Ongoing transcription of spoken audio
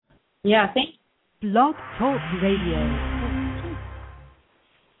Yeah, thanks. Blog Talk Radio.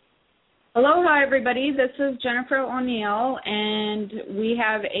 Aloha, everybody. This is Jennifer O'Neill, and we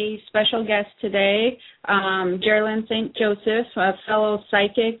have a special guest today, Geralyn St. Joseph, a fellow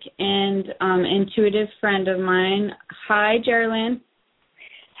psychic and intuitive friend of mine. Hi, Geralyn.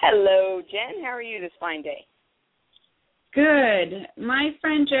 Hello, Jen. How are you this fine day? Good. My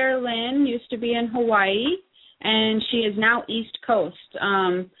friend Geralyn used to be in Hawaii, and she is now East Coast.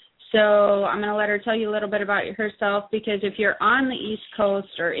 So I'm going to let her tell you a little bit about herself, because if you're on the East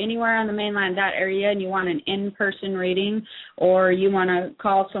Coast or anywhere on the mainland, that area, and you want an in-person reading, or you want to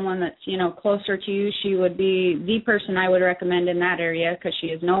call someone that's, closer to you, she would be the person I would recommend in that area, because she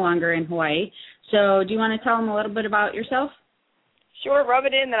is no longer in Hawaii. So do you want to tell them a little bit about yourself? Sure, rub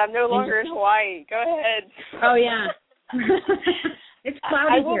it in that I'm no longer in Hawaii. Go ahead. Oh, yeah. It's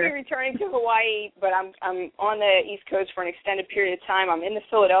cloudy I will here. be returning to Hawaii, but I'm on the East Coast for an extended period of time. I'm in the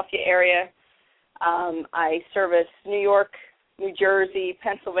Philadelphia area. I service New York, New Jersey,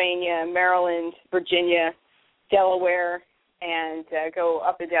 Pennsylvania, Maryland, Virginia, Delaware, and go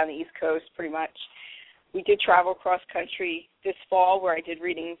up and down the East Coast pretty much. We did travel cross country this fall, where I did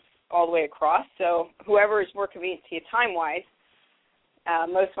readings all the way across. So whoever is more convenient to you time-wise.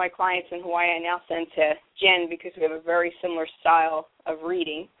 Most of my clients in Hawaii I now send to Jen, because we have a very similar style of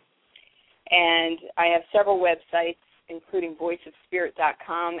reading. And I have several websites, including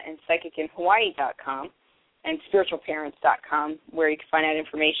voiceofspirit.com and psychicinhawaii.com and spiritualparents.com, where you can find out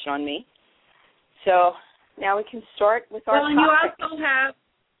information on me. So now we can start with our topic.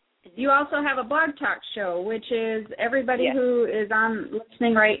 You also have a blog talk show, which is everybody Yes. who is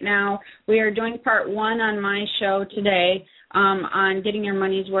listening right now. We are doing part 1 on my show today, on getting your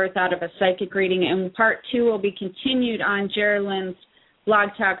money's worth out of a psychic reading, and part 2 will be continued on Geralyn's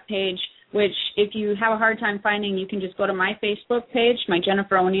blog talk page, which if you have a hard time finding, you can just go to my Facebook page, my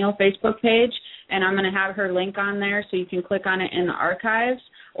Jennifer O'Neill Facebook page, and I'm going to have her link on there so you can click on it in the archives.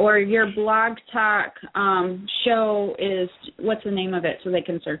 Or your blog talk show is, what's the name of it so they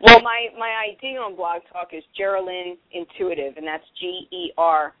can search Well, it? my ID on Blog Talk is Geralyn Intuitive, and that's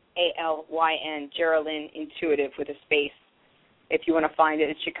Geralyn, Geralyn Intuitive with a space. If you want to find it,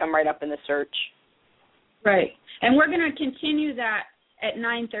 it should come right up in the search. Right. And we're going to continue that at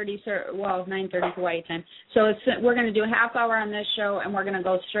 9:30 Hawaii time. So we're going to do a half hour on this show, and we're going to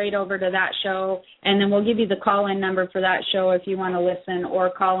go straight over to that show, and then we'll give you the call-in number for that show if you want to listen, or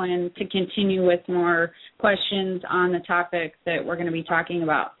call in to continue with more questions on the topic that we're going to be talking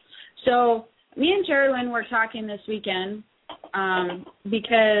about. So me and Geralyn were talking this weekend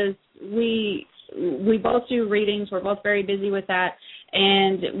because we both do readings. We're both very busy with that,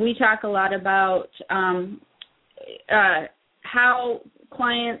 and we talk a lot about how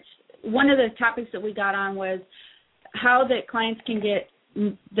clients, one of the topics that we got on was how that clients can get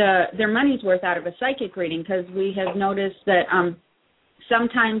their money's worth out of a psychic reading, because we have noticed that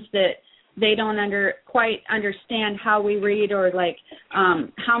sometimes that they don't quite understand how we read, or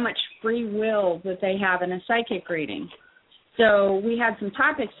how much free will that they have in a psychic reading. So we had some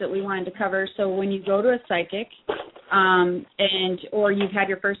topics that we wanted to cover. So when you go to a psychic, or you've had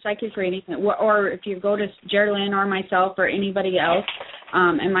your first psychic reading, or if you go to Geralyn or myself or anybody else,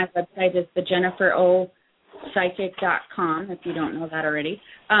 and my website is thejenniferopsychic.com, if you don't know that already,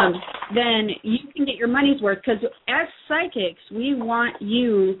 then you can get your money's worth, because as psychics, we want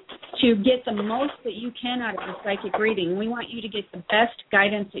you to get the most that you can out of a psychic reading. We want you to get the best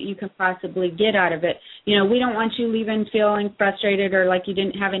guidance that you can possibly get out of it. We don't want you leaving feeling frustrated or like you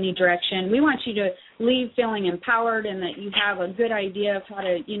didn't have any direction. We want you to leave feeling empowered, and that you have a good idea of how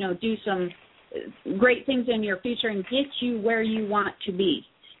to, do some great things in your future and get you where you want to be.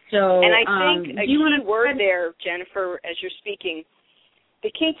 So, and I think a key word there, Jennifer, as you're speaking,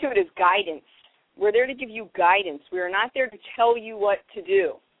 the key to it is guidance. We're there to give you guidance. We are not there to tell you what to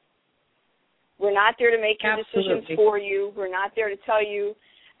do. We're not there to make your decisions for you. We're not there to tell you,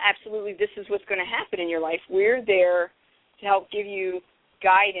 absolutely, this is what's going to happen in your life. We're there to help give you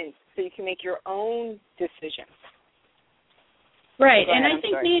guidance so you can make your own decisions. Right, and I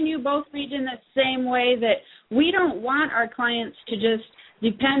think me and you both read in the same way, that we don't want our clients to just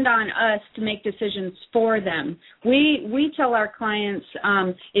depend on us to make decisions for them. We tell our clients,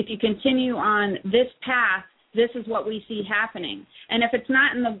 if you continue on this path, this is what we see happening. And if it's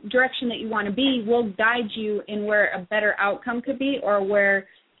not in the direction that you want to be, we'll guide you in where a better outcome could be, or where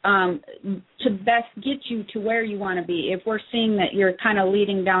to best get you to where you want to be, if we're seeing that you're kind of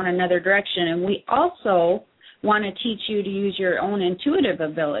leading down another direction. And we also want to teach you to use your own intuitive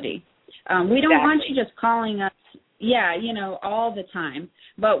ability. We don't want you just calling us Yeah, all the time.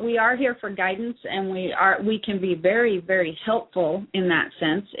 But we are here for guidance, and we can be very, very helpful in that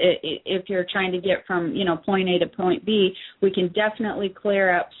sense. If you're trying to get from, point A to point B, we can definitely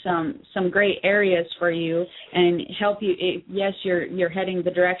clear up some great areas for you and help you. Yes, you're heading the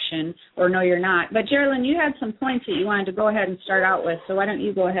direction, or no, you're not. But Geralyn, you had some points that you wanted to go ahead and start out with, so why don't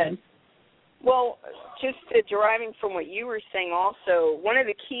you go ahead? Well, just deriving from what you were saying also, one of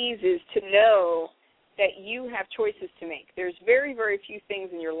the keys is to know that you have choices to make. There's very, very few things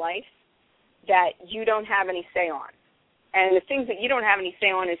in your life that you don't have any say on. And the things that you don't have any say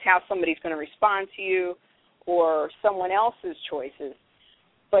on is how somebody's going to respond to you or someone else's choices.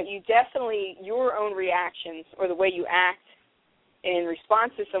 But you definitely, your own reactions or the way you act in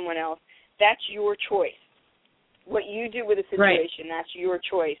response to someone else, that's your choice. What you do with a situation, That's your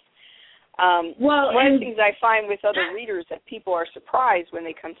choice. One of the things I find with other readers that people are surprised when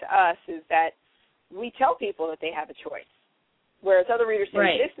they come to us is that we tell people that they have a choice, whereas other readers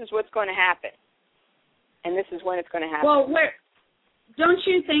say, this is what's going to happen, and this is when it's going to happen. Well, don't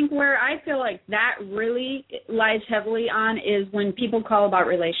you think where I feel like that really lies heavily on is when people call about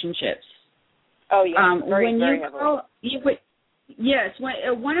relationships? Oh, yeah, very heavily. Yes,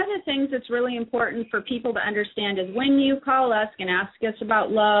 one of the things that's really important for people to understand is when you call us and ask us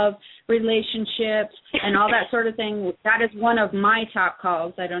about love, relationships, and all that sort of thing, that is one of my top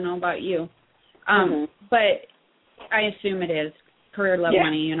calls. I don't know about you. But I assume it is career, love,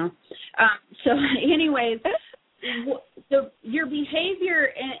 money, So anyways, your behavior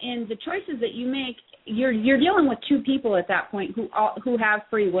and the choices that you make, you're dealing with two people at that point who have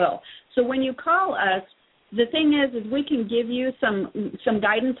free will. So when you call us, the thing is we can give you some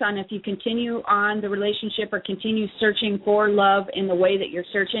guidance on if you continue on the relationship or continue searching for love in the way that you're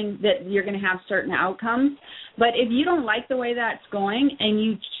searching, that you're going to have certain outcomes. But if you don't like the way that's going and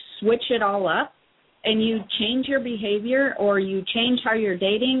you switch it all up and you change your behavior or you change how you're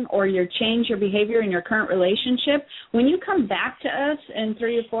dating or you change your behavior in your current relationship, when you come back to us in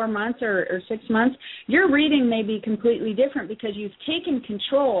 3 to 4 months or 6 months, your reading may be completely different because you've taken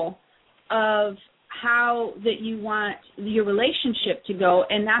control of how that you want your relationship to go,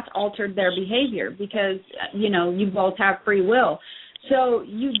 and that's altered their behavior because, you both have free will. So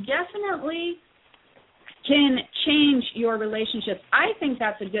you definitely can change your relationships. I think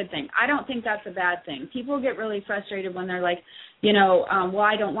that's a good thing. I don't think that's a bad thing. People get really frustrated when they're like, well,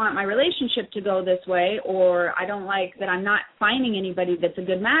 I don't want my relationship to go this way, or I don't like that I'm not finding anybody that's a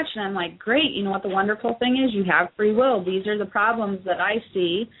good match. And I'm like, great, you know what the wonderful thing is? You have free will. These are the problems that I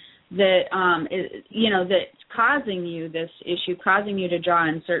see that, that's causing you this issue, causing you to draw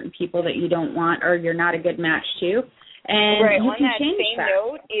in certain people that you don't want or you're not a good match to. And you can change that.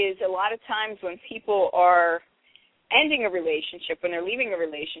 On that same note is a lot of times when people are ending a relationship, when they're leaving a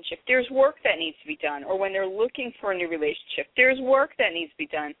relationship, there's work that needs to be done. Or when they're looking for a new relationship, there's work that needs to be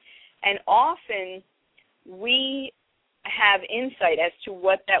done. And often we have insight as to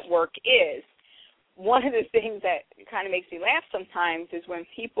what that work is. One of the things that kind of makes me laugh sometimes is when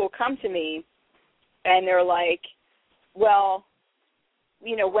people come to me and they're like, well,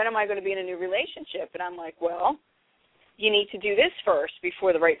 when am I going to be in a new relationship? And I'm like, well, you need to do this first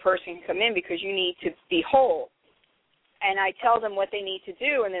before the right person can come in because you need to be whole. And I tell them what they need to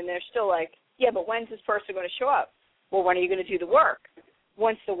do, and then they're still like, yeah, but when's this person going to show up? Well, when are you going to do the work?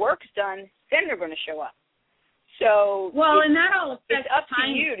 Once the work's done, then they're going to show up. So and that all affects it's up to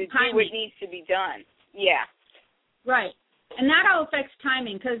you to do what needs to be done. Yeah. Right. And that all affects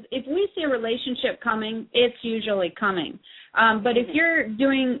timing because if we see a relationship coming, it's usually coming. But if you're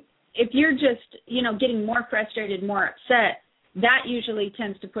just, getting more frustrated, more upset, that usually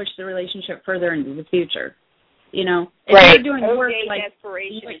tends to push the relationship further into the future. If you're doing work like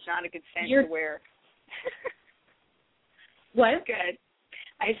desperation is not a good scent to wear. What? Good.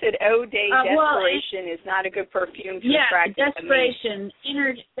 I said, desperation is not a good perfume to attract. Yeah, desperation.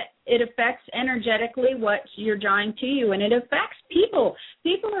 It affects energetically what you're drawing to you, and it affects people.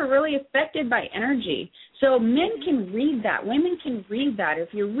 People are really affected by energy. So men can read that. Women can read that. If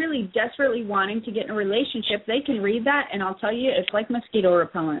you're really desperately wanting to get in a relationship, they can read that, and I'll tell you, it's like mosquito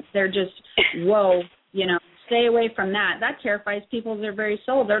repellent. They're just, whoa, stay away from that. That terrifies people to their very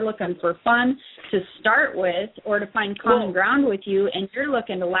soul. They're looking for fun to start with or to find common ground with you, and you're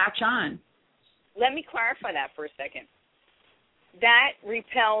looking to latch on. Let me clarify that for a second. That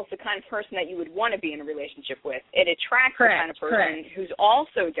repels the kind of person that you would want to be in a relationship with. It attracts the kind of person who's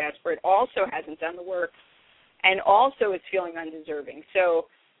also desperate, also hasn't done the work, and also is feeling undeserving. So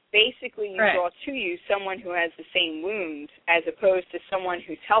basically you draw to you someone who has the same wounds as opposed to someone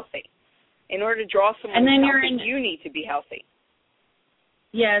who's healthy. In order to draw someone healthy, you need to be healthy.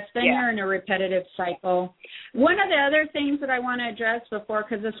 Yes, then you're in a repetitive cycle. One of the other things that I want to address before,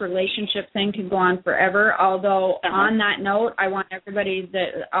 because this relationship thing could go on forever, although on that note, I want everybody,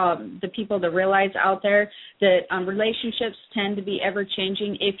 the people to realize out there that relationships tend to be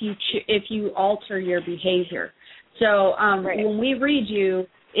ever-changing if you alter your behavior. So when we read you,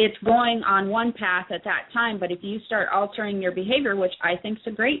 it's going on one path at that time, but if you start altering your behavior, which I think is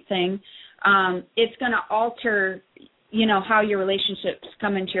a great thing, it's going to alter how your relationships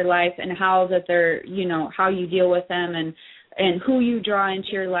come into your life and how that they're, how you deal with them and who you draw into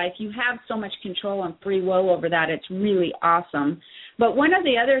your life. You have so much control and free will over that. It's really awesome. But one of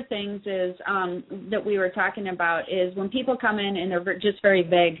the other things is that we were talking about is when people come in and they're just very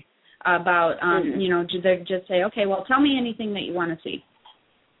vague about, they just say, okay, well, tell me anything that you want to see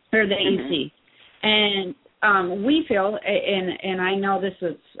or that you see. And we feel, and I know this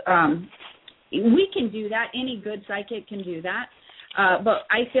is we can do that. Any good psychic can do that. But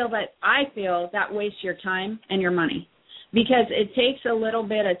I feel that wastes your time and your money because it takes a little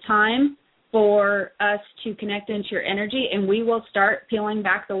bit of time for us to connect into your energy, and we will start peeling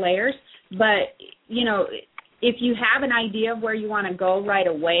back the layers. But, if you have an idea of where you want to go right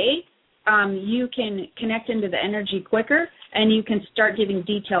away, you can connect into the energy quicker, and you can start giving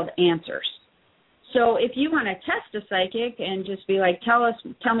detailed answers. So if you want to test a psychic and just be like,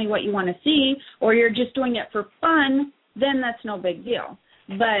 tell me what you want to see, or you're just doing it for fun, then that's no big deal.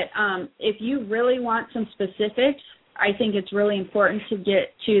 But if you really want some specifics, I think it's really important to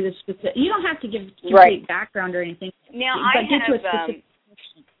get to the specific. You don't have to give complete background or anything. Now, I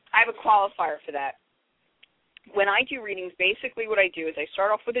have a qualifier for that. When I do readings, basically what I do is I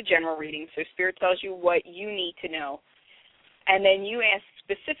start off with a general reading, so Spirit tells you what you need to know. And then you ask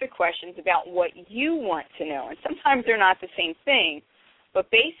specific questions about what you want to know. And sometimes they're not the same thing. But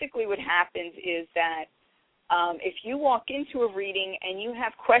basically what happens is that if you walk into a reading and you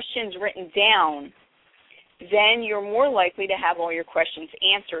have questions written down, then you're more likely to have all your questions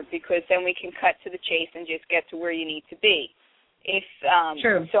answered because then we can cut to the chase and just get to where you need to be.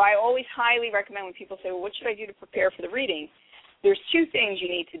 True. So I always highly recommend when people say, well, what should I do to prepare for the reading? There's two things you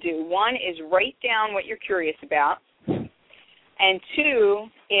need to do. One is write down what you're curious about. And two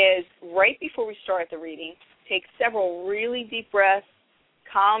is right before we start the reading, take several really deep breaths,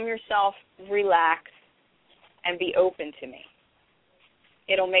 calm yourself, relax, and be open to me.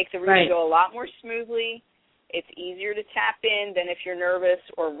 It'll make the reading go a lot more smoothly. It's easier to tap in than if you're nervous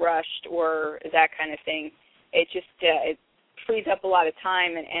or rushed or that kind of thing. It just it frees up a lot of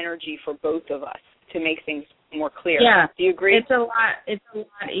time and energy for both of us to make things more clear. Yeah. Do you agree? It's a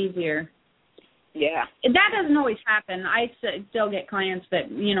lot easier. Yeah. That doesn't always happen. I still get clients that,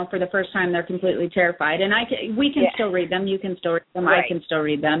 for the first time they're completely terrified. And we can still read them. You can still read them. I can still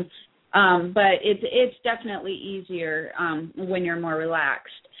read them. But it's definitely easier when you're more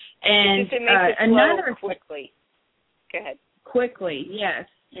relaxed. And it makes it flow quickly. Go ahead. Quickly, yes.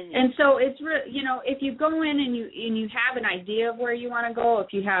 Mm-hmm. And so it's if you go in and you have an idea of where you want to go, if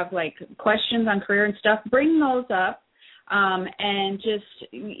you have like questions on career and stuff, bring those up. And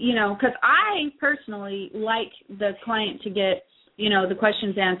just, because I personally like the client to get, the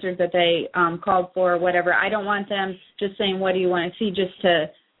questions answered that they called for or whatever. I don't want them just saying, what do you want to see, just to,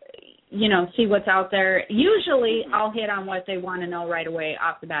 see what's out there. Usually I'll hit on what they want to know right away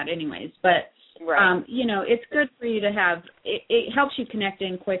off the bat anyways. But, it's good for you to have, it helps you connect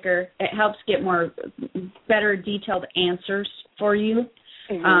in quicker. It helps get better detailed answers for you.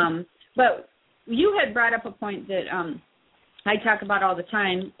 Mm-hmm. But you had brought up a point that I talk about all the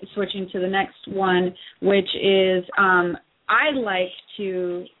time, switching to the next one, which is I like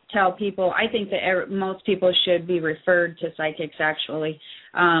to tell people, I think that most people should be referred to psychics, actually,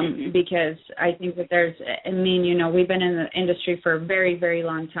 because I think that we've been in the industry for a very, very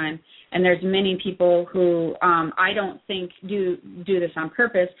long time, and there's many people who I don't think do this on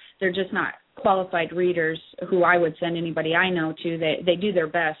purpose. They're just not qualified readers who I would send anybody I know to. They do their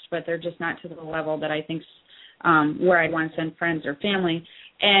best, but they're just not to the level that I think's where I'd want to send friends or family.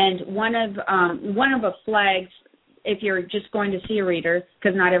 And one of the flags, if you're just going to see a reader,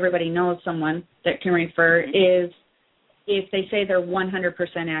 because not everybody knows someone that can refer, is if they say they're 100%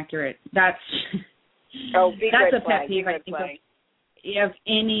 accurate. That's that's a pet peeve, I think, of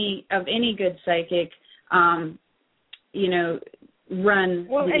any good psychic. Run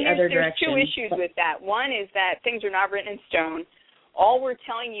the other direction. There's two issues with that. One is that things are not written in stone. All we're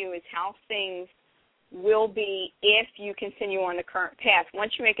telling you is how things will be if you continue on the current path.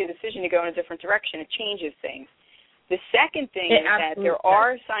 Once you make a decision to go in a different direction, it changes things. The second thing is that there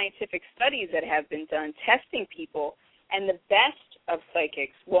are scientific studies that have been done testing people, and the best of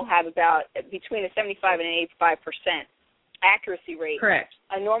psychics will have about between a 75 and an 85% accuracy rate. Correct.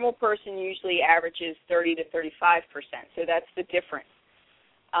 A normal person usually averages 30 to 35%, so that's the difference.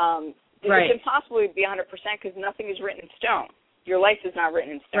 It's impossible to be 100% because nothing is written in stone. Your life is not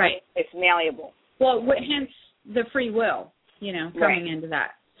written in stone. Right. It's malleable. Well, hence the free will, coming into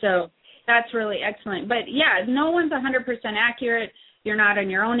that. So that's really excellent. But, yeah, no one's 100% accurate. You're not on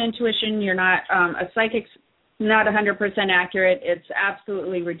your own intuition. You're not a psychic's not 100% accurate. It's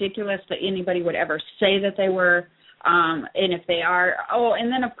absolutely ridiculous that anybody would ever say that they were. And if they are,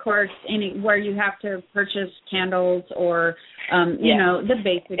 and then, of course, where you have to purchase candles or, the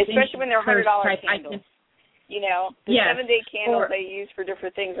basics. Especially when they're $100 candles. The 7-day candles they use for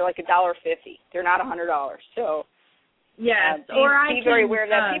different things are like $1.50. They're not $100. So, be very aware of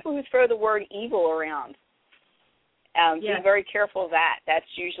that. People who throw the word evil around, be very careful of that. That's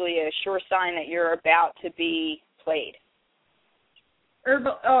usually a sure sign that you're about to be played.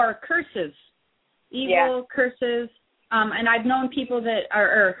 Or curses. Evil curses, and I've known people that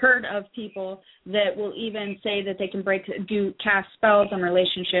or heard of people that will even say that they can cast spells on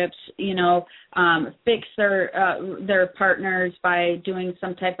relationships, fix their partners by doing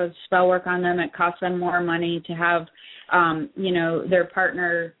some type of spell work on them. It costs them more money to have, their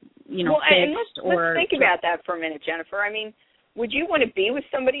partner, fixed. Let's think about that for a minute, Jennifer. I mean, would you want to be with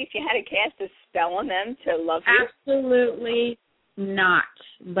somebody if you had to cast a spell on them to love you? Absolutely not,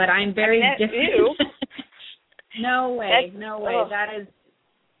 but I'm very different. No way. That is,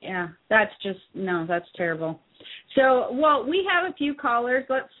 that's terrible. So, we have a few callers.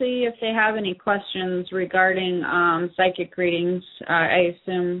 Let's see if they have any questions regarding psychic readings. I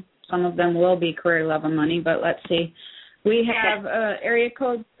assume some of them will be career, love, and money, but let's see. We have area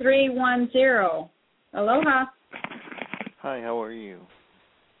code 310. Aloha. Hi, how are you?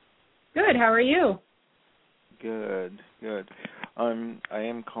 Good, how are you? Good. I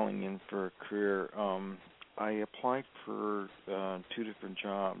am calling in for a career. I applied for 2 different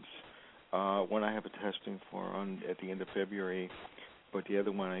jobs. One I have a testing for at the end of February, but the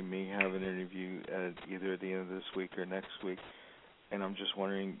other one I may have an interview at either the end of this week or next week. And I'm just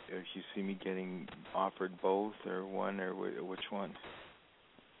wondering if you see me getting offered both or one or which one.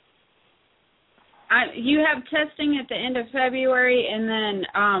 You have testing at the end of February, and then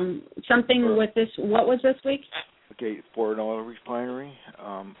something with this. What was this week? Okay, for an oil refinery,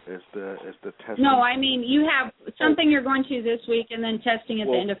 is the testing. No, I mean you have something you're going to this week, and then testing at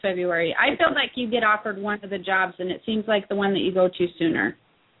the end of February. I feel like you get offered one of the jobs, and it seems like the one that you go to sooner.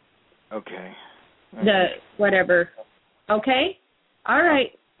 Okay. The whatever. Okay. All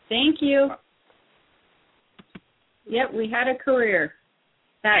right. Thank you. Yep, we had a career.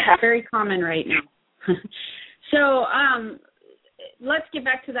 That's very common right now. So, let's get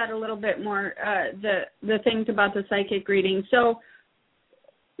back to that a little bit more, the things about the psychic reading. So,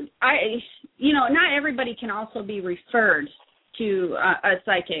 not everybody can also be referred to a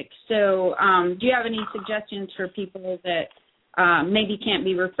psychic. So, do you have any suggestions for people that maybe can't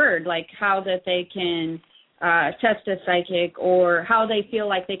be referred, like how that they can test a psychic or how they feel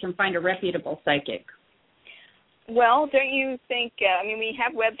like they can find a reputable psychic? Well, don't you think, we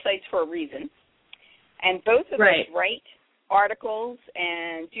have websites for a reason, and both of us write articles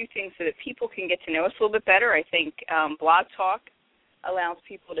and do things so that people can get to know us a little bit better. I think Blog Talk allows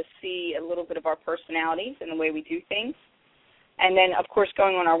people to see a little bit of our personalities and the way we do things. And then, of course,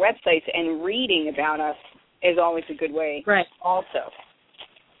 going on our websites and reading about us is always a good way also.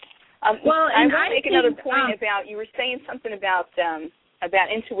 I want to make another point about, you were saying something about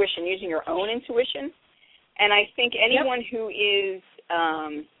intuition, using your own intuition. And I think anyone who is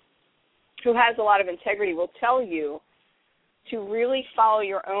who has a lot of integrity will tell you to really follow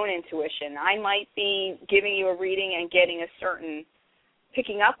your own intuition. I might be giving you a reading and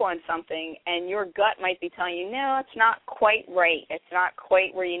picking up on something, and your gut might be telling you, no, it's not quite right. It's not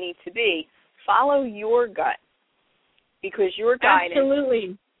quite where you need to be. Follow your gut, because your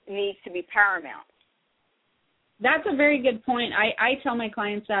guidance needs to be paramount. That's a very good point. I tell my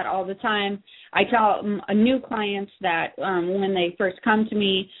clients that all the time. I tell new clients that when they first come to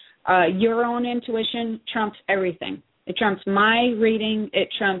me, your own intuition trumps everything. It trumps my reading. It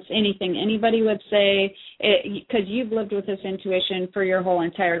trumps anything anybody would say, because you've lived with this intuition for your whole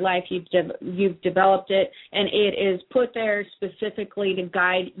entire life. You've developed it, and it is put there specifically to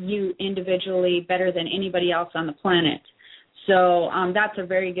guide you individually better than anybody else on the planet. So that's a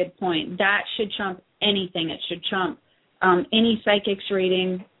very good point. That should trump anything. It should trump any psychic's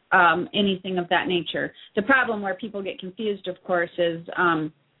reading, anything of that nature. The problem where people get confused, of course, is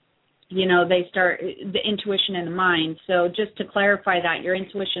they start the intuition in the mind. So just to clarify that, your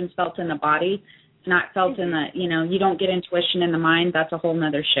intuition's felt in the body. It's not felt in the, you don't get intuition in the mind. That's a whole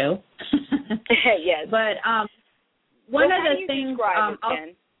nother show. Yes. But one of the things. Describe it,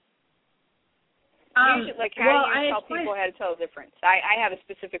 Jen? Usually, like, how do you tell people how to tell the difference? I have a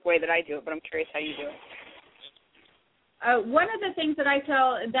specific way that I do it, but I'm curious how you do it. One of the things that I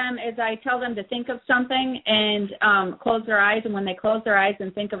tell them is I tell them to think of something and close their eyes. And when they close their eyes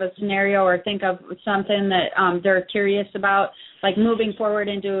and think of a scenario or think of something that they're curious about, like moving forward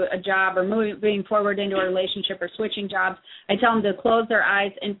into a job or moving forward into a relationship or switching jobs, I tell them to close their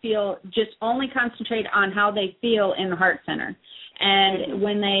eyes and just only concentrate on how they feel in the heart center. And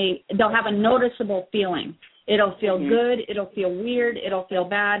when they'll have a noticeable feeling. It'll feel good. It'll feel weird. It'll feel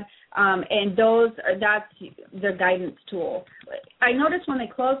bad. And that's their guidance tool. I notice when they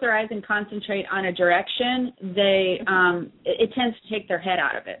close their eyes and concentrate on a direction, it tends to take their head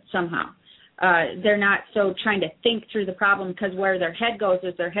out of it somehow. They're not so trying to think through the problem, because where their head goes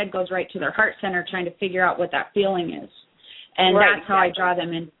right to their heart center, trying to figure out what that feeling is. And that's how I draw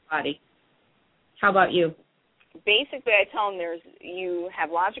them into the body. How about you? Basically, I tell them you have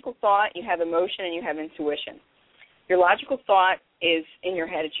logical thought, you have emotion, and you have intuition. Your logical thought is in your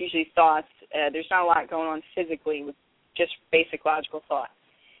head. It's usually thoughts. There's not a lot going on physically with just basic logical thought.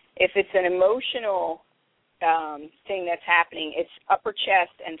 If it's an emotional thing that's happening, it's upper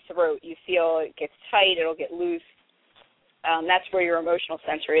chest and throat. You feel it gets tight, it'll get loose. That's where your emotional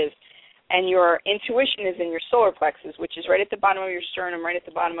center is. And your intuition is in your solar plexus, which is right at the bottom of your sternum, right at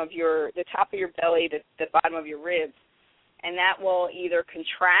the bottom of the top of your belly, the bottom of your ribs. And that will either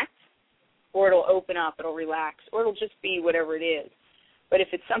contract, or it'll open up, it'll relax, or it'll just be whatever it is. But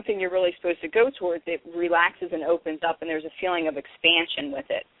if it's something you're really supposed to go towards, it relaxes and opens up, and there's a feeling of expansion with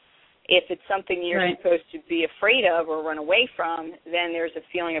it. If it's something you're supposed to be afraid of or run away from, then there's a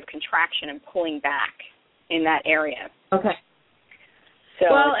feeling of contraction and pulling back in that area. Okay. So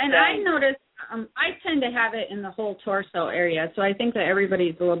and I noticed I tend to have it in the whole torso area, so I think that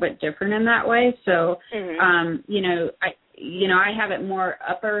everybody's a little bit different in that way. So, I have it more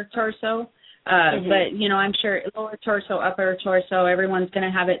upper torso, but I'm sure lower torso, upper torso, everyone's going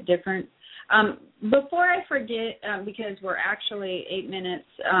to have it different. Before I forget, because we're actually 8 minutes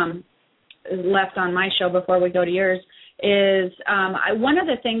left on my show before we go to yours, is one of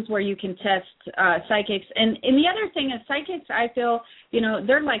the things where you can test psychics. And the other thing is psychics, I feel,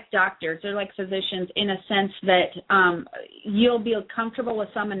 they're like doctors. They're like physicians in a sense that you'll be comfortable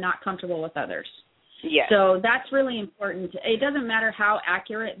with some and not comfortable with others. Yes. So that's really important. It doesn't matter how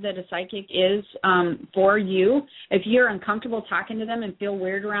accurate that a psychic is for you. If you're uncomfortable talking to them and feel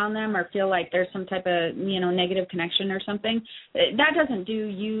weird around them or feel like there's some type of, negative connection or something, that doesn't do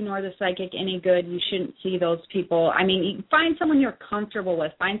you nor the psychic any good. You shouldn't see those people. I mean, find someone you're comfortable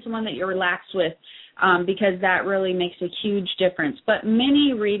with. Find someone that you're relaxed with, because that really makes a huge difference. But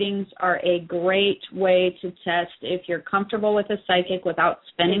mini readings are a great way to test if you're comfortable with a psychic without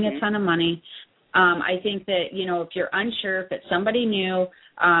spending a ton of money. I think that, if you're unsure, if it's somebody new,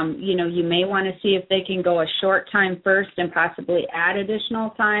 you may want to see if they can go a short time first and possibly add additional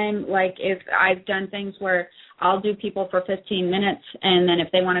time. Like if I've done things where I'll do people for 15 minutes, and then if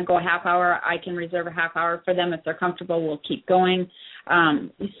they want to go a half hour, I can reserve a half hour for them. If they're comfortable, we'll keep going.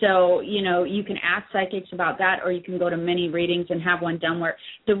 So, you can ask psychics about that, or you can go to mini readings and have one done where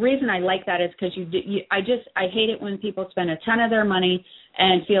the reason I like that is because I hate it when people spend a ton of their money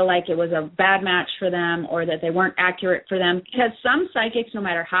and feel like it was a bad match for them or that they weren't accurate for them, because some psychics, no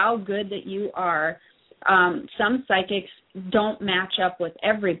matter how good that you are, some psychics don't match up with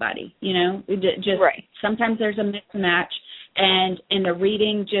everybody, just sometimes there's a mismatch, and in the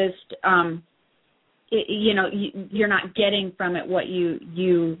reading just, you're not getting from it what you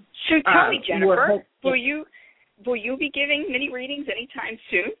So tell me, Jennifer, will you be giving mini readings anytime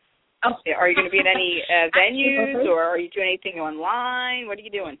soon? Oh. Are you going to be at any venues, or are you doing anything online? What are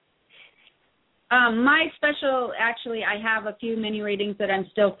you doing? My special, actually, I have a few mini readings that I'm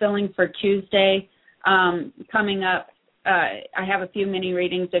still filling for Tuesday coming up. I have a few mini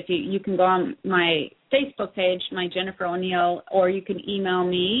readings. If you can go on my Facebook page, my Jennifer O'Neill, or you can email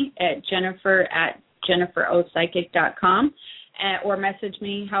me at jennifer@jenniferopsychic.com, or message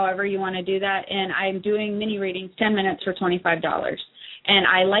me, however you want to do that. And I'm doing mini readings, 10 minutes for $25. And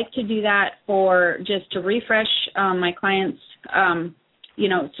I like to do that just to refresh my clients,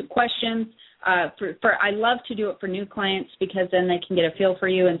 questions. I love to do it for new clients, because then they can get a feel for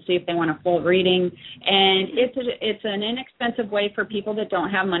you and see if they want a full reading. And it's an inexpensive way for people that don't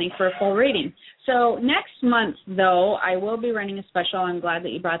have money for a full reading. So next month, though, I will be running a special. I'm glad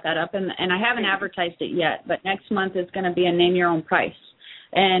that you brought that up. And I haven't advertised it yet, but next month is going to be a name your own price.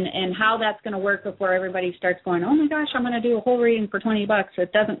 And how that's going to work before everybody starts going, oh, my gosh, I'm going to do a whole reading for $20.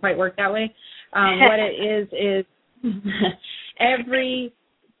 It doesn't quite work that way. What it is every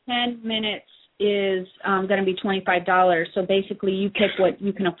 10 minutes is going to be $25. So basically, you pick what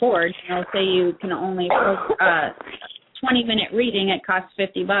you can afford. You know, say you can only afford 20-minute reading, it costs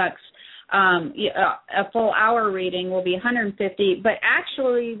 $50. A full hour reading will be $150. But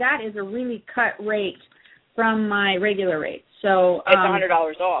actually, that is a really cut rate from my regular rate. So it's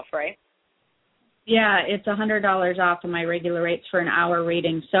 $100 off, right? Yeah, it's $100 off of my regular rates for an hour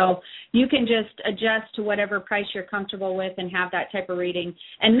reading. So you can just adjust to whatever price you're comfortable with and have that type of reading.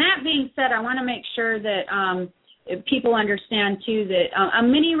 And that being said, I want to make sure that people understand, too, that a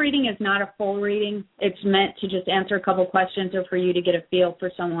mini reading is not a full reading. It's meant to just answer a couple questions or for you to get a feel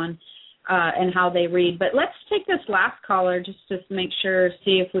for someone and how they read. But let's take this last caller just to make sure,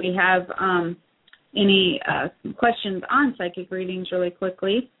 see if we have any questions on psychic readings really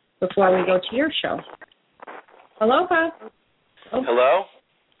quickly before we go to your show. Aloha. Oh. Hello?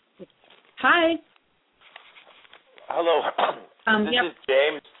 Hi. Hello. This yep. is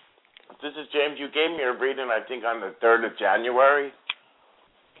James. This is James. You gave me a reading, I think, on the 3rd of January.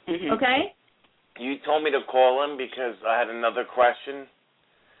 Okay. You told me to call in because I had another question.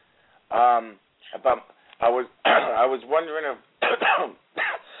 About I was wondering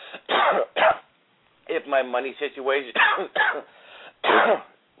if my money situation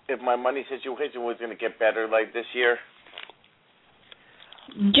was going to get better like this year.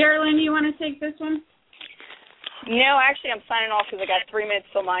 Geralyn, you want to take this one? No, actually, I'm signing off because I got 3 minutes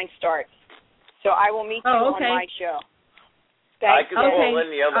till mine starts. So I will meet you on my show. I could call in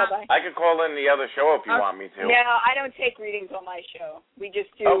the other. Bye-bye. I could call in the other show if you want me to. No, I don't take readings on my show. We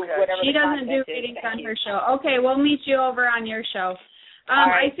just do whatever. She doesn't do readings on her show. Okay, we'll meet you over on your show.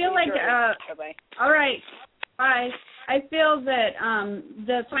 Right, I feel like. All right. Bye. I feel that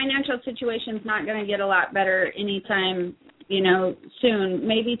the financial situation's not going to get a lot better anytime, soon,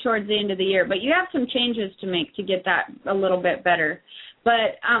 maybe towards the end of the year. But you have some changes to make to get that a little bit better.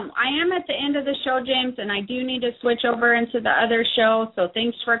 But I am at the end of the show, James, and I do need to switch over into the other show. So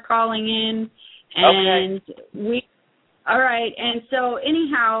thanks for calling in. And all right. And so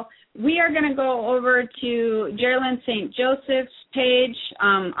anyhow, we are going to go over to Geralyn St. Joseph's page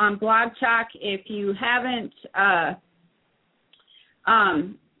on Blog Talk. If you haven't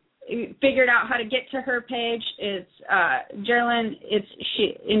figured out how to get to her page, it's Geralyn.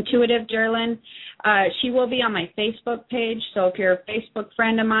 Intuitive Geralyn. She will be on my Facebook page. So if you're a Facebook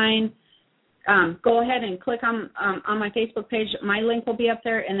friend of mine, go ahead and click on my Facebook page. My link will be up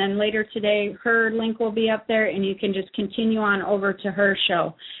there, and then later today, her link will be up there, and you can just continue on over to her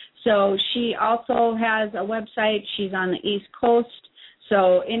show. So she also has a website. She's on the East Coast.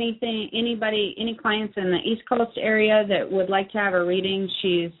 So any clients in the East Coast area that would like to have a reading,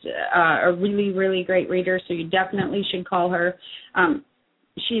 she's a really, really great reader, so you definitely should call her.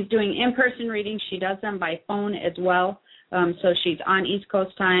 She's doing in-person readings. She does them by phone as well. So she's on East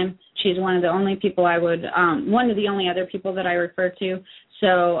Coast time. She's one of the only people one of the only other people that I refer to.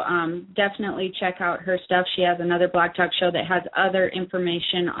 So definitely check out her stuff. She has another Blog Talk show that has other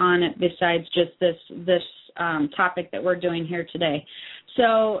information on it besides just this topic that we're doing here today.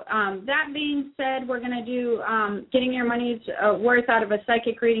 So that being said, we're going to do Getting Your Money's Worth Out of a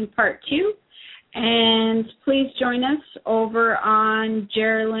Psychic Reading Part 2. And please join us over on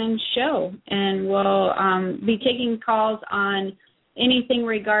Geralyn's show, and we'll be taking calls on anything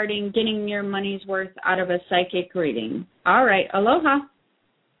regarding getting your money's worth out of a psychic reading. All right. Aloha.